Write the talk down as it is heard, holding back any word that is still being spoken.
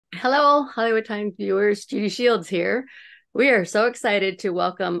Hello, Hollywood Times viewers. Judy Shields here. We are so excited to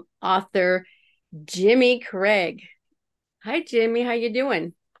welcome author Jimmy Craig. Hi, Jimmy. How you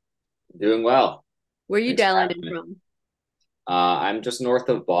doing? Doing well. Where you Thanks for dialing in having me. from? I'm just north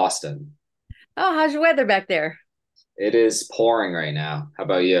of Boston. Oh, how's your weather back there? It is pouring right now. How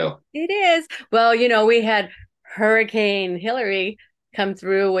about you? It is. Well, we had Hurricane Hillary come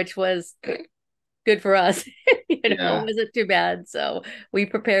through, which was good for us. It Yeah, wasn't too bad. So we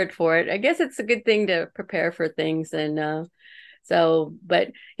prepared for it. I guess it's a good thing to prepare for things. But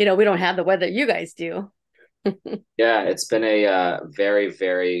we don't have the weather you guys do. yeah. It's been a very,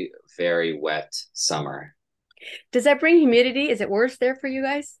 very, very wet summer. Does that bring humidity? Is it worse there for you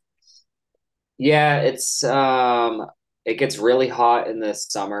guys? Yeah, it gets really hot in the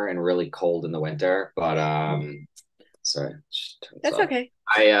summer and really cold in the winter. But sorry, just turn this That's off. okay.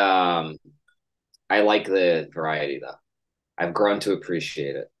 I um I like the variety though. I've grown to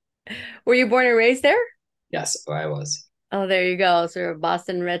appreciate it. Were you born and raised there? Yes, I was. Oh, there you go. So you're a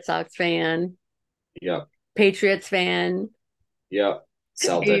Boston Red Sox fan, Yep, Patriots fan. yep.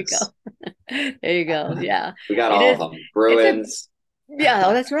 There you go. Celtics. There you go. Yeah. We got It all of is. them. It's a Bruins. Yeah,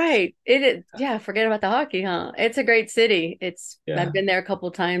 oh, that's right. It is. Yeah, forget about the hockey, huh? It's a great city. I've Yeah. been there a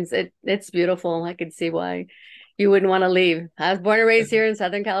couple times. It's beautiful. I could see why you wouldn't want to leave. I was born and raised here in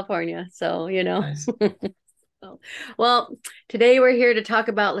Southern California, so. Nice. So, well, today we're here to talk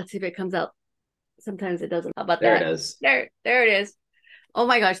about, let's see if it comes out. Sometimes it doesn't. How about There it that? is. There it is. Oh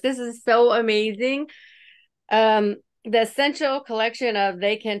my gosh, this is so amazing. Um, the essential collection of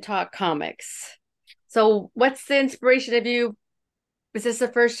They Can Talk comics. So, what's the inspiration of you? Is this the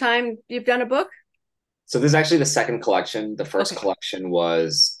first time you've done a book? So this is actually the second collection. The first Okay. collection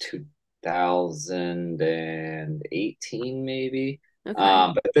was 2018, maybe. Okay.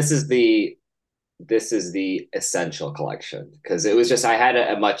 But this is the essential collection because it was just I had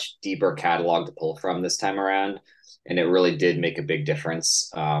a much deeper catalog to pull from this time around, and it really did make a big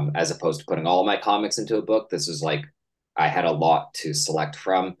difference. As opposed to putting all of my comics into a book, this was like I had a lot to select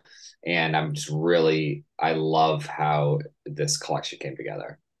from, and I love how this collection came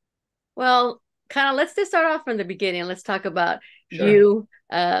together. Well, kind of let's just start off from the beginning. Let's talk about Sure. you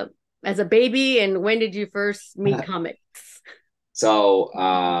as a baby and when did you first meet comics? So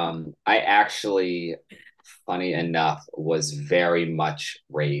I actually, funny enough, was very much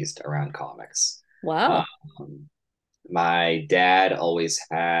raised around comics. Wow. Um, my dad always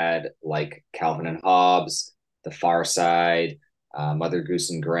had like Calvin and Hobbes, The Far Side, Mother Goose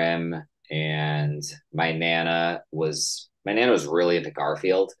and Grimm, and my nana was really into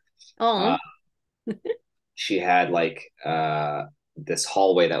Garfield. Uh, Oh, she had like this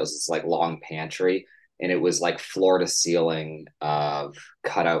hallway that was this like long pantry, and it was like floor to ceiling of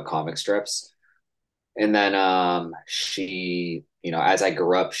cutout comic strips. And then she, as I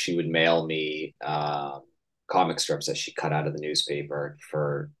grew up, she would mail me comic strips that she cut out of the newspaper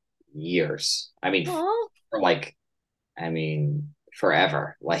for years. oh, I mean,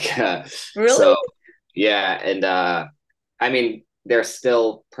 forever. really? So yeah, and they're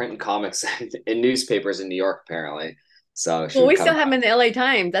still printing comics in newspapers in New York apparently. So she Well, would we come still have them down. in the LA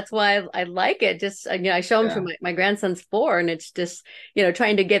Times. That's why I like it. Just, I show them to Yeah, my grandson's four, and it's just,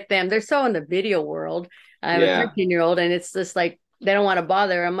 trying to get them. They're so in the video world. I have a yeah, 13-year-old, and it's just like they don't want to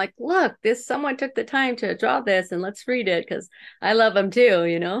bother. I'm like, look, someone took the time to draw this, and let's read it because I love them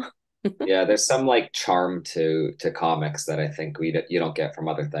too. yeah. There's some like charm to comics that I think you don't get from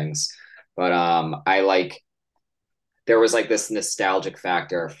other things. But I like there was like this nostalgic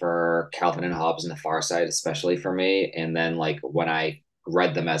factor for Calvin and Hobbes and The Far Side, especially for me. And then like when I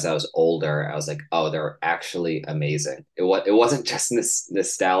read them as I was older, I was like, oh, they're actually amazing. It wasn't just this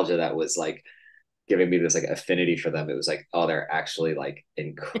nostalgia that was like giving me this like affinity for them. It was like, oh, they're actually like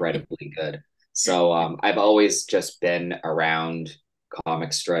incredibly good. So I've always just been around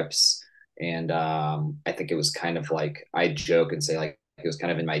comic strips, and I think it was kind of like I joke and say like it was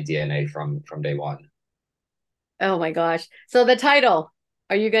kind of in my DNA from day one. Oh my gosh. So the title,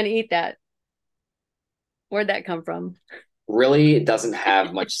 are you going to eat that? Where'd that come from? Really doesn't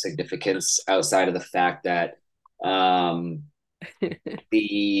have much significance outside of the fact that um,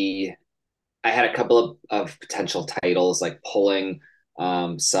 the I had a couple of potential titles, like pulling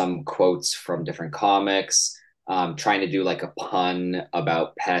some quotes from different comics, trying to do like a pun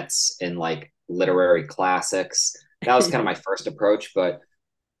about pets in like literary classics. That was kind of my first approach, but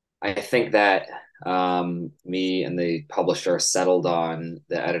I think that me and the editor settled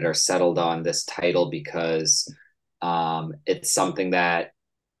on this title because it's something that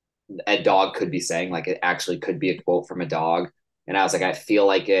a dog could be saying, like it actually could be a quote from a dog. And I was like, I feel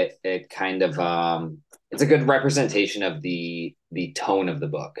like it kind of it's a good representation of the tone of the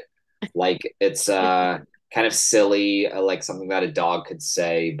book. Like it's kind of silly, like something that a dog could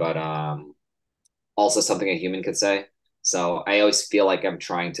say, but also something a human could say. So I always feel like I'm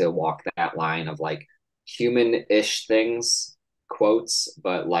trying to walk that line of like human-ish things, quotes,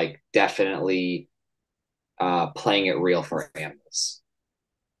 but like definitely playing it real for animals.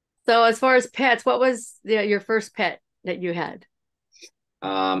 So as far as pets, what was your first pet that you had?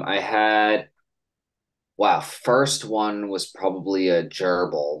 I had wow, first one was probably a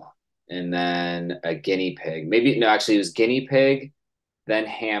gerbil and then a guinea pig. Maybe no, actually it was guinea pig, then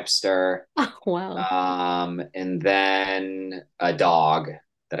hamster, Oh, wow. and then a dog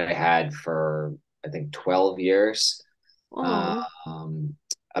that I had for I think 12 years. Oh. Um,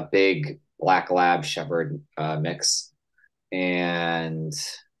 a big black lab shepherd mix, and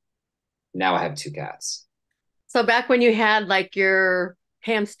now I have two cats. So back when you had like your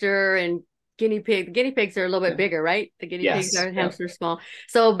hamster and guinea pig, the guinea pigs are a little bit Yeah. bigger, right? The guinea pigs are Yes. Yep. hamsters small.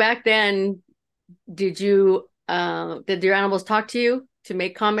 So back then, did your animals talk to you to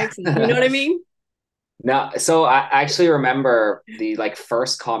make comics? You know what I mean? No, so I actually remember the like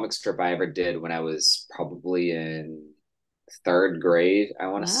first comic strip I ever did when I was probably in third grade.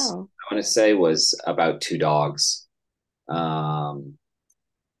 Wow. I want to say was about two dogs. Um,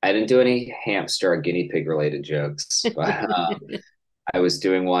 I didn't do any hamster or guinea pig related jokes, but I was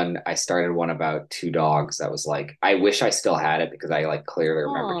doing one. I started one about two dogs that was like I wish I still had it because I like clearly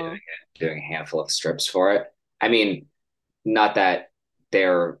remember Oh, doing a handful of strips for it. I mean, not that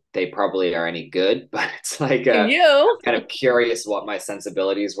they probably are any good, but it's like to you. I'm kind of curious what my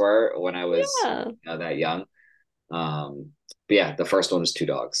sensibilities were when I was Yeah. that young. Um, but yeah, the first one was two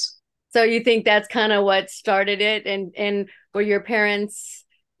dogs. So you think that's kind of what started it, and were your parents,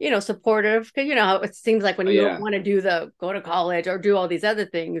 supportive? Because you know how it seems like when Oh you yeah, want to do the go to college or do all these other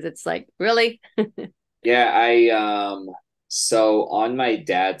things, it's like, really? yeah. I so on my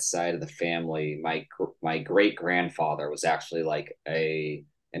dad's side of the family, my great grandfather was actually like a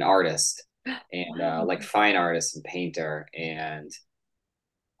an artist and Wow. like fine artist and painter and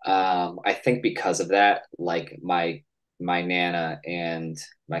I think because of that, like my nana and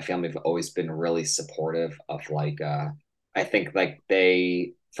my family have always been really supportive of like I think like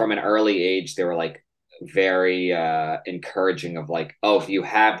they from an early age they were like very encouraging of like, oh, if you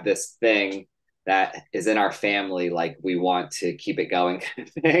have this thing that is in our family, like we want to keep it going kind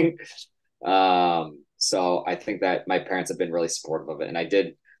of thing. So I think that my parents have been really supportive of it. And I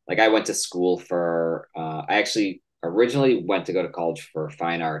did like I went to school for I actually originally went to go to college for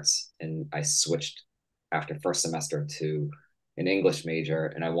fine arts and I switched after first semester to an English major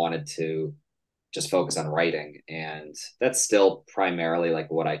and I wanted to just focus on writing and that's still primarily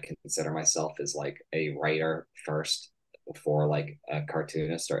like what I consider myself as like a writer first before like a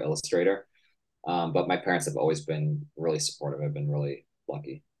cartoonist or illustrator. But my parents have always been really supportive. I've been really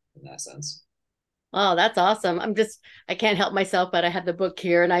lucky in that sense. Oh, that's awesome. I can't help myself, but I have the book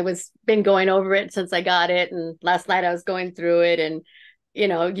here and I was been going over it since I got it. And last night I was going through it and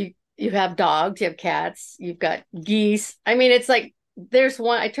you have dogs, you have cats, you've got geese. I mean, it's like there's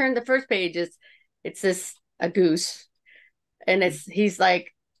one, I turned the first page, it's this a goose and he's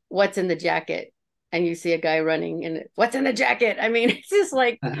like, what's in the jacket? And you see a guy running and what's in the jacket? I mean, it's just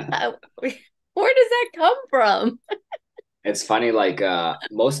like, where does that come from? It's funny, like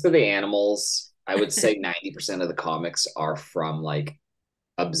most of the animals, I would say 90% of the comics are from like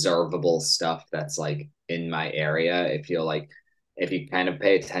observable stuff that's like in my area. If you kind of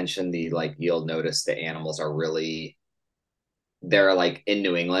pay attention, the like you'll notice the animals are really they're like in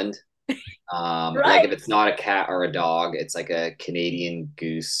New England. Like Right? if it's not a cat or a dog, it's like a Canadian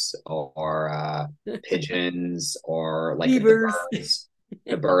goose or pigeons or like Beavers.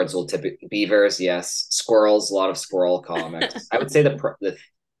 the birds will typically beavers, yes, squirrels, a lot of squirrel comics. I would say the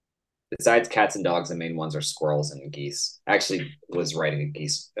besides cats and dogs, the main ones are squirrels and geese. I actually was writing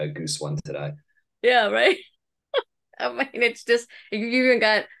a goose one today. Yeah, right. I mean, it's just you even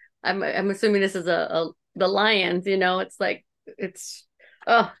got. I'm assuming this is the lions. It's like it's.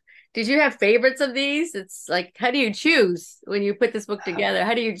 Oh, did you have favorites of these? It's like, how do you choose when you put this book together?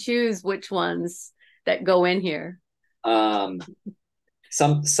 How do you choose which ones that go in here? Um,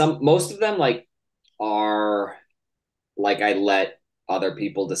 some most of them like are like I let other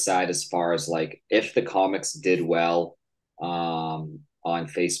people decide as far as like if the comics did well on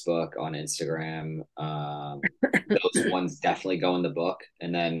Facebook, on Instagram, those ones definitely go in the book.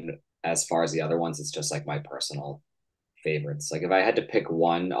 And then as far as the other ones, it's just like my personal favorites. Like if I had to pick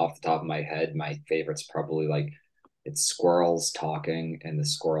one off the top of my head, my favorite's probably like it's squirrels talking, and the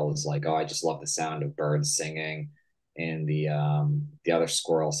squirrel is like, "Oh, I just love the sound of birds singing," and the other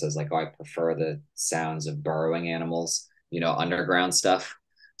squirrel says like, "Oh, I prefer the sounds of burrowing animals, you know, underground stuff."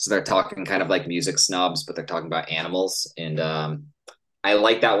 So they're talking kind of like music snobs, but they're talking about animals. And I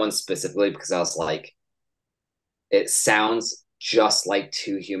like that one specifically because I was like, it sounds just like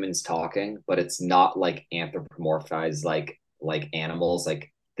two humans talking, but it's not like anthropomorphized like animals.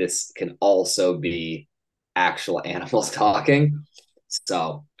 Like this can also be actual animals talking.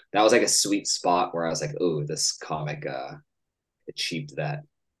 So that was like a sweet spot where I was like, "Ooh, this comic achieved that."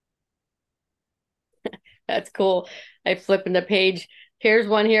 That's cool. I flip in the page. Here's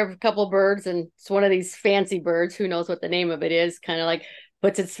one here of a couple birds, and it's one of these fancy birds. Who knows what the name of it is? Kind of like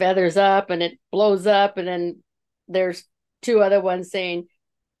puts its feathers up and it blows up, and then there's two other ones saying,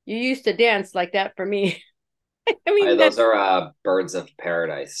 "You used to dance like that for me." I mean, Those that's are birds of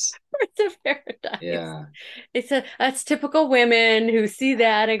paradise. birds of paradise. Yeah, That's typical women who see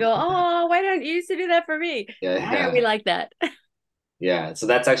that and go, "Oh, why don't you used to do that for me? yeah, Why aren't we yeah, like that?" yeah. So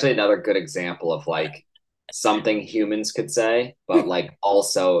that's actually another good example of like something humans could say, but like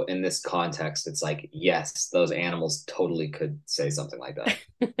also in this context, it's like, yes, those animals totally could say something like that.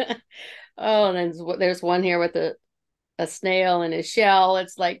 Oh, and then there's one here with a snail and his shell.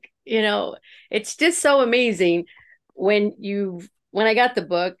 It's like, it's just so amazing when I got the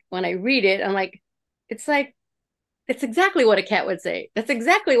book, when I read it, I'm like, it's exactly what a cat would say. That's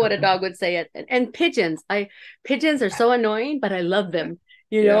exactly what a dog would say. And pigeons are so annoying, but I love them,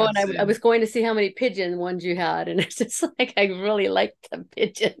 Yeah, and I same. was going to see how many pigeon ones you had, and it's just like I really like the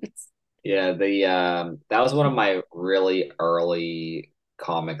pigeons. Yeah, the that was one of my really early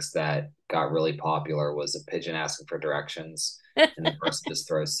comics that got really popular was a pigeon asking for directions and the person just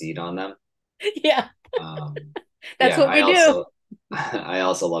throws seed on them. Yeah, Um, that's yeah, what I we do. also I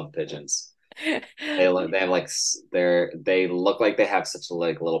also love pigeons. They have like they look like they have such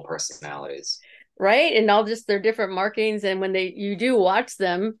like little personalities. Right? And all just their different markings. And when you do watch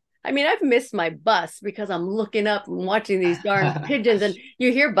them, I mean, I've missed my bus because I'm looking up and watching these darn pigeons, and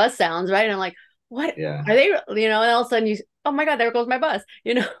you hear bus sounds, right? And I'm like, what Yeah. are they? And all of a sudden oh my God, there goes my bus,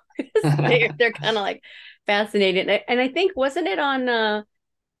 they're kind of like fascinating. And I think, wasn't it on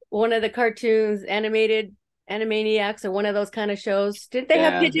one of the cartoons, Animaniacs, or one of those kind of shows? Did they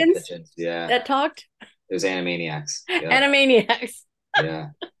have Yeah, the pigeons pigeons. Yeah. that talked? It was Animaniacs. Yep. Animaniacs. Yeah.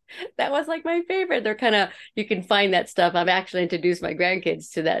 That was like my favorite. They're kind of, you can find that stuff. I've actually introduced my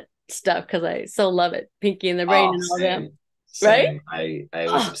grandkids to that stuff because I so love it. Pinky and the Brain Oh, and all them, same. right? Same. I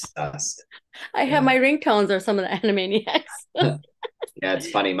was Oh, obsessed. I have Yeah. my ringtones or some of the Animaniacs. Yeah, it's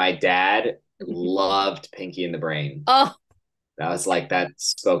funny. My dad loved Pinky and the Brain. Oh, That was like that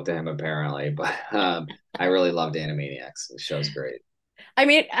spoke to him apparently, but I really loved Animaniacs. The show's great. I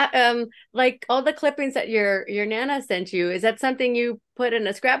mean, like all the clippings that your nana sent you, is that something you put in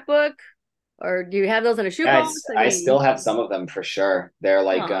a scrapbook, or do you have those in a Yeah, shoebox? I I still mean, have some of them for sure. They're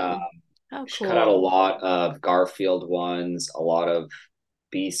like oh, how she cut out a cool. lot of Garfield ones, a lot of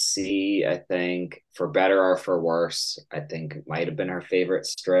BC, I think, for better or for worse. I think might have been her favorite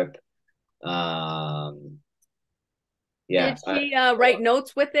strip. Um, yeah. Did she write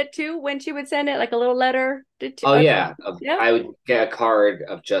notes with it too when she would send it, like a little letter? Oh yeah. Yeah. I would get a card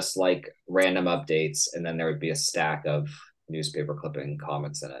of just like random updates, and then there would be a stack of newspaper clipping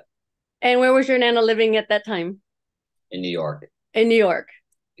comics in it And where was your nana living at that time? in New York. In New York.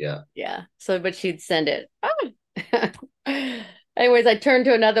 Yeah. Yeah. So, but she'd send it. Oh. Anyways, I turned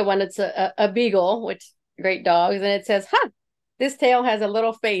to another one. It's a beagle, which great dogs, and it says, "Huh, this tail has a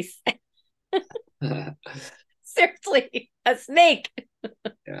little face." Seriously, a snake.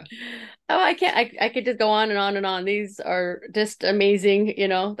 Yeah. Oh, I can't. I could just go on and on and on. These are just amazing.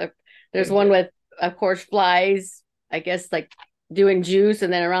 There's Thank one you. with, of course, flies. I guess like doing juice,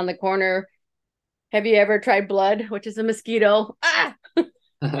 and then around the corner. Have you ever tried blood, which is a mosquito? Ah,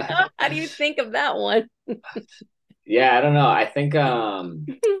 how do you think of that one? Yeah, I don't know. I think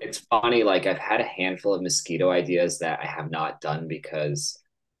it's funny, like I've had a handful of mosquito ideas that I have not done because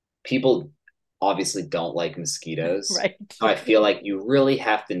people obviously don't like mosquitoes. Right. So I feel like you really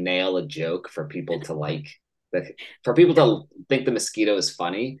have to nail a joke for people to like for people to think the mosquito is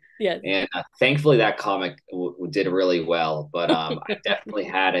funny. Yes. And thankfully that comic did really well, but I definitely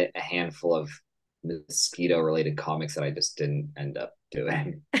had a handful of mosquito related comics that I just didn't end up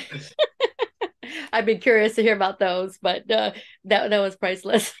doing. I'd be curious to hear about those, but that was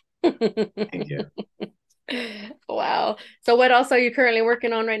priceless. Thank you. Wow. So what else are you currently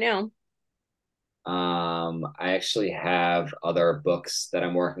working on right now? I actually have other books that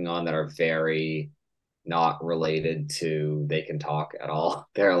I'm working on that are very not related to They Can Talk at all.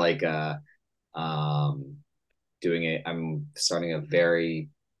 They're like um I'm starting a very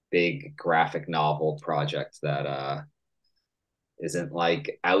big graphic novel project that isn't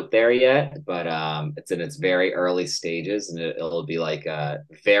like out there yet, but it's in its very early stages, and it'll be like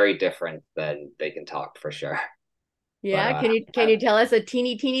very different than They Can Talk for sure. But Yeah. Can you tell us a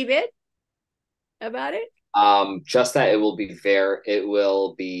teeny bit about it? just that it will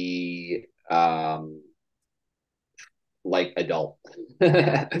be like adult.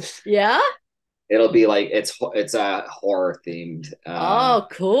 Yeah. It'll be like it's a horror themed. Oh,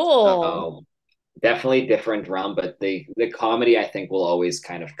 cool. So definitely different realm, but the comedy I think will always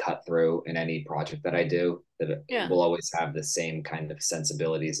kind of cut through in any project that I do. That it Yeah. will always have the same kind of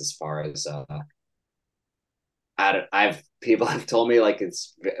sensibilities as far as I've people have told me like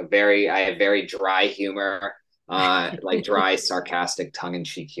it's very I have very dry humor, like dry, sarcastic, tongue in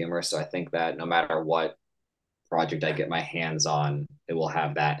cheek humor. So I think that no matter what project I get my hands on, it will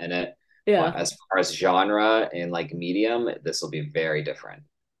have that in it. Yeah. But as far as genre and like medium, this will be very different.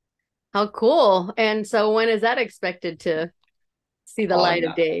 How cool. And so when is that expected to see the light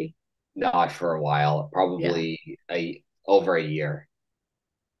of Not day? not for a while, Yeah. probably over a year.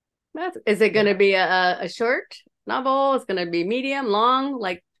 Is it going to Yeah, be a short novel? It's going to be medium, long?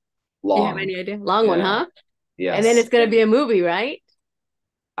 Like, do you have long. any idea? Long one, Yeah, huh? And then yes, it's going to be and a movie, right?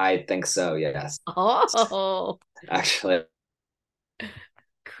 I think so. Yes, Oh, actually,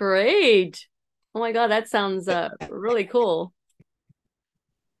 great. Oh my God, that sounds really cool.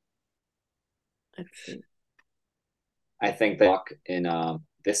 Let's see. I think that in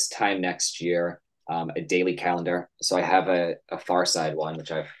this time next year, a daily calendar. So I have a Far Side one,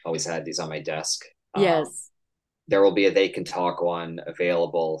 which I've always had these on my desk. Yes. There will be a They Can Talk one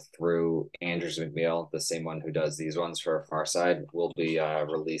available through Andrews McMeel, the same one who does these ones for Far Side. We'll be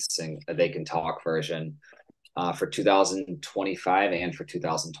releasing a They Can Talk version for 2025 and for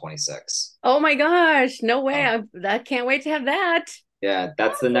 2026. Oh my gosh, no way. Um, I can't wait to have that. yeah,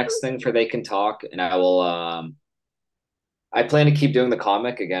 that's the next Awesome. thing for They Can Talk, and I will. I plan to keep doing the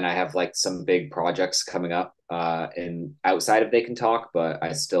comic again. I have like some big projects coming up in outside of They Can Talk, but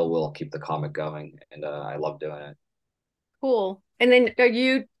I still will keep the comic going, and I love doing it. Cool. And then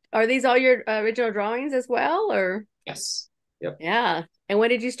are these all your original drawings as well, or? Yes. Yep. Yeah. And when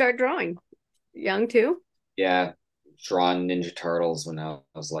did you start drawing? Young too? Yeah. Drawn Ninja Turtles when I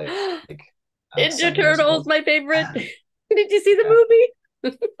was like Ninja 7 years Turtles, old. my favorite. Did you see Yeah, the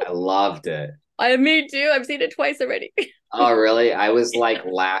movie? I loved it. Me too. I've seen it twice already. Oh, really? I was like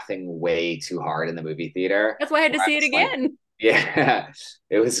laughing way too hard in the movie theater. That's why I had to Where I see it was like, again. yeah,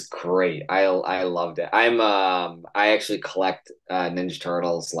 it was great. I loved it. I actually collect Ninja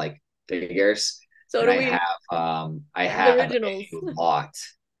Turtles like figures, So and do we. I The have originals. a lot.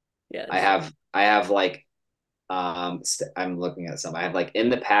 Yes. I have like I'm looking at some. I have like in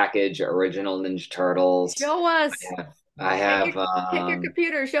the package original Ninja Turtles. Show us. I Take your have take your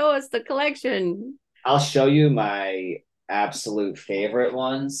computer. Show us the collection. I'll show you my absolute favorite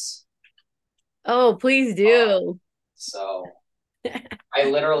ones. Oh, please Uh, do. so I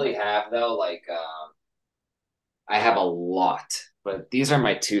literally have though I have a lot, but these are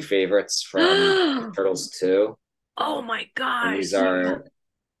my two favorites from Oh Turtles 2, my and these gosh. are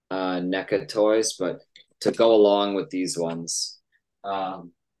NECA toys, but to go along with these ones, I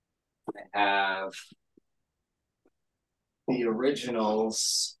have the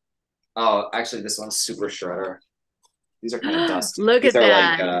originals. Oh, actually, this one's Super Shredder. These are kind of dusty. Look at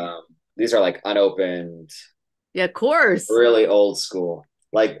that. These are like unopened, Yeah, of course. really old school.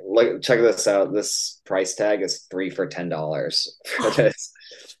 Like check this out. This price tag is 3 for $10 for Oh this.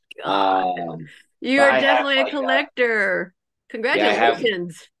 God. Um, but You're I have definitely a collector. yeah,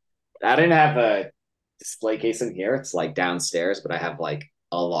 Congratulations. I didn't have a display case in here. It's like downstairs, but I have like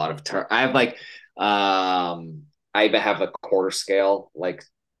a lot of I have like I even have a quarter scale like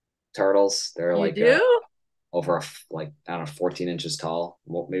turtles. They're You like do? over like I don't know 14 inches tall,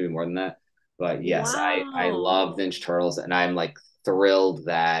 maybe more than that. But yes, I Wow. love Ninja Turtles, and I'm like thrilled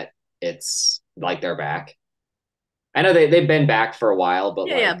that it's like they're back. I know they've been back for a while, but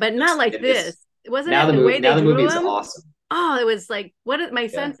Yeah, like but not like in this this. Wasn't it the way now they the movie drew is them? awesome. Oh, it was like my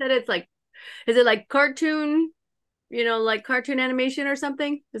Yeah, son said it's like, is it like cartoon, like cartoon animation or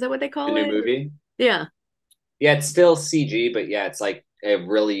something? Is that what they the call new it? movie. Yeah. Yeah, it's still CG, but yeah, it's like a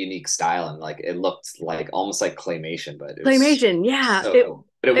really unique style, and like it looked like almost like claymation, but it was Claymation. Yeah. so It cool.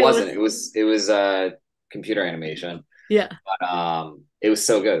 But it it wasn't. was It was computer animation, yeah. but it was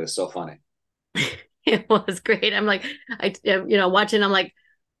so good. It was so funny. It was great. I'm like, watching, I'm like,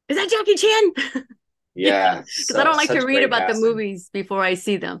 is that Jackie Chan? Yeah, Because I so don't like to such read great about the casting. movies before I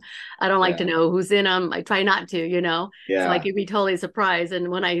see them. I don't like to Yeah, know who's in them. I try not to. So I yeah. can be totally surprised. And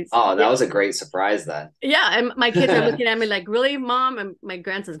when I Oh, see that it, was a great surprise then. yeah, and my kids are looking at me like, really, mom? And my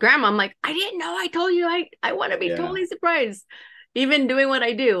grandson's grandma. I'm like, I didn't know. I told you. I want to be Yeah, totally surprised. Even doing what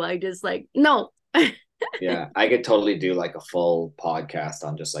I do, I just like, no. Yeah, I could totally do like a full podcast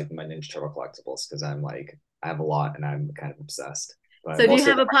on just like my Ninja Turtle collectibles because I'm like I have a lot and I'm kind of obsessed. But So do you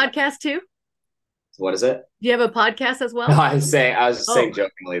mostly, have a podcast too? what is it? Do you have a podcast as No, well? I was just Oh, saying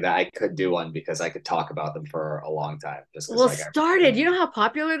jokingly that I could do one because I could talk about them for a long time just because well, like started. You know how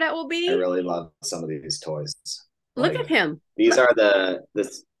popular that will I be? really love some of these toys. Look at Like him. these are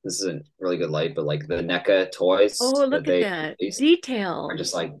this isn't really good light, but like the NECA toys Oh, that look at they that. released are Detail.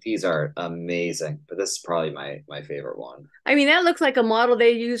 just like these are amazing. But this is probably my favorite one. I mean, that looks like a model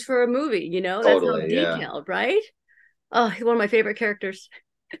they use for a movie, you know? That's how Totally, yeah. detailed, right? Oh, he's one of my favorite characters.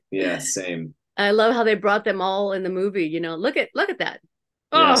 Yeah, same. I love how they brought them all in the movie, you know. Look at that.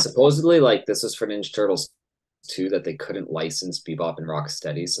 Yeah, Oh, supposedly like this was for Ninja Turtles 2 that they couldn't license Bebop and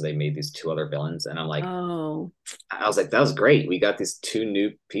Rocksteady, so they made these two other villains. And oh. I was like, that was great. We got these two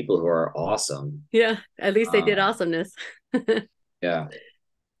new people who are awesome. Yeah, at least they did Um, awesomeness. yeah.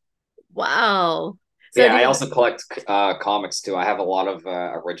 Wow. So Yeah, do I you, also collect comics too. I have a lot of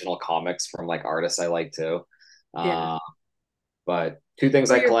original comics from like artists I like too. yeah. Uh, but two things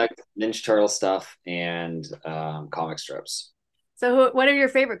Who are I your collect: Ninja Turtle stuff and comic strips. what are your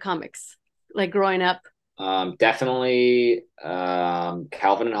favorite comics? Like growing up? Definitely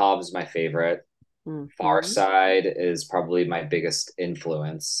Calvin and Hobbes is my favorite. Far Hmm. Side is probably my biggest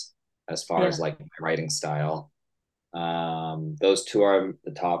influence as far as Yeah. like my writing style. Those two are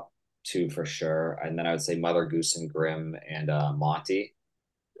the top two for sure. And then I would say Mother Goose and Grimm and Monty.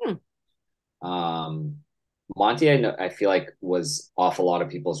 Hmm. Um, Monty, I know, I feel like was off a lot of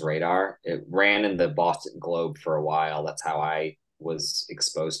people's radar. It ran in the Boston Globe for a while. That's how I was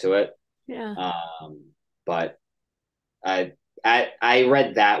exposed to it. Yeah. But I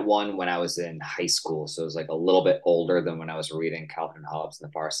read that one when I was in high school, so it was like a little bit older than when I was reading Calvin and Hobbes and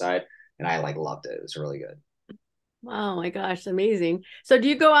the Far Side, and I like loved it. It was really good. Oh my gosh, amazing. So do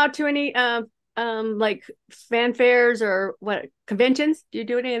you go out to any like fanfares or what conventions? Do you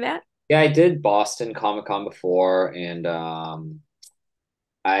do any of that? Yeah, I did Boston Comic Con before, and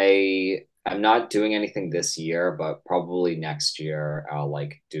I'm not doing anything this year, but probably next year I'll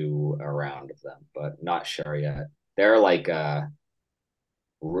like do a round of them, but not sure yet. They're like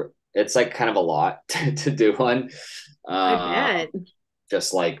it's like kind of a lot to do one. I Uh, bet.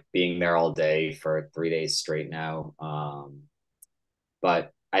 just like being there all day for 3 days straight now.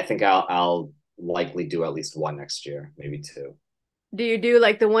 But I think I'll likely do at least one next year, maybe two. Do you do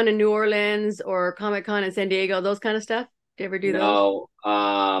like the one in New Orleans or Comic Con in San Diego, those kind of stuff? Do you ever do those? No,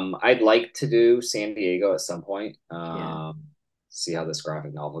 I'd like to do San Diego at some point. Yeah. See how this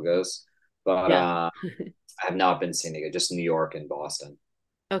graphic novel goes. But Yeah. I have not been to San Diego, just New York and Boston.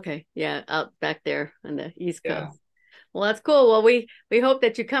 Okay. Yeah, out back there on the East Yeah, Coast. Well, that's cool. Well, we hope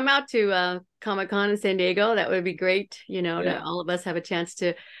that you come out to Comic Con in San Diego. That would be great, you know, to yeah, all of us have a chance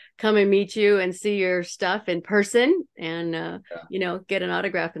to come and meet you and see your stuff in person and yeah, you know, get an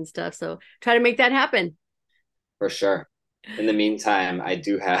autograph and stuff. So try to make that happen. for sure. In the meantime, I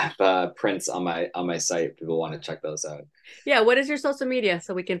do have prints on my site. If people want to check those out. Yeah, what is your social media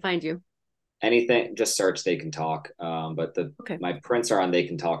so we can find you? Anything, just search They Can Talk. But Okay. my prints are on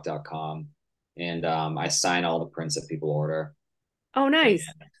theycantalk.com, and I sign all the prints that people order. Oh, And nice.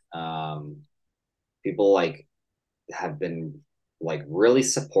 um, people like have been like really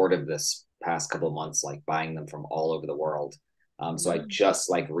supportive this past couple of months, like buying them from all over the world. So I Wow. just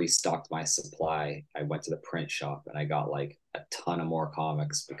like restocked my supply. I went to the print shop and I got like a ton of more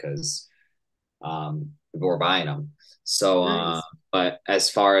comics because people were buying them. So, Nice. but as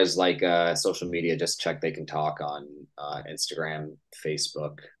far as like social media, just check They Can Talk on Instagram,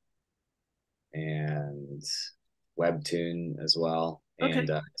 Facebook, and Webtoon as well. Okay.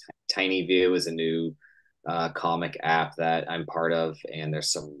 And Tiny View is a new comic app that I'm part of, and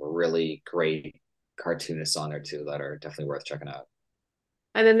there's some really great cartoonists on there too that are definitely worth checking out.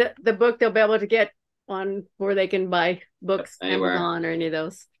 And then the book they'll be able to get on where they can buy Yep, books, anywhere. Amazon or any of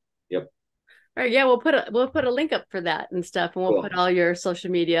those. Yep. All right, yeah, we'll put a link up for that and stuff, and we'll put Cool. all your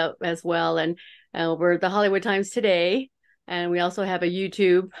social media as well. And we're the Hollywood Times Today, and we also have a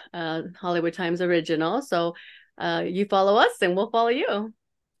YouTube Hollywood Times original. So you follow us, and we'll follow you.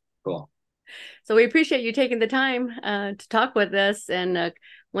 Cool. So we appreciate you taking the time to talk with us. And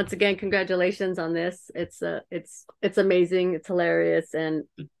once again, congratulations on this. It's amazing. It's hilarious, and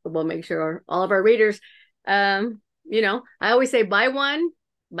we'll make sure all of our readers, you know, I always say buy one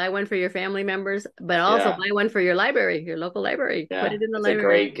for your family members, but also Yeah. buy one for your library, your local library. Put Yeah. it in the It's a library.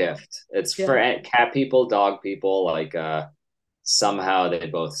 great gift. It's for Yeah. cat people, dog people, like somehow they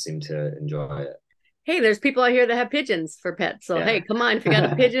both seem to enjoy it. hey, there's people out here that have pigeons for pets. So hey, Yeah. come on, if you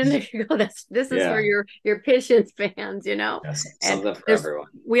got a pigeon, there you go. This is for Yeah. your pigeons fans, you know. Yes. And Something for there's everyone.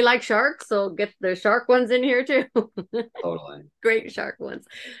 we like sharks, so get the shark ones in here too. Totally. Great shark ones.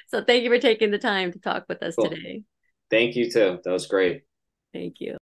 So thank you for taking the time to talk with us Cool. today. Thank you too. That was great. Thank you.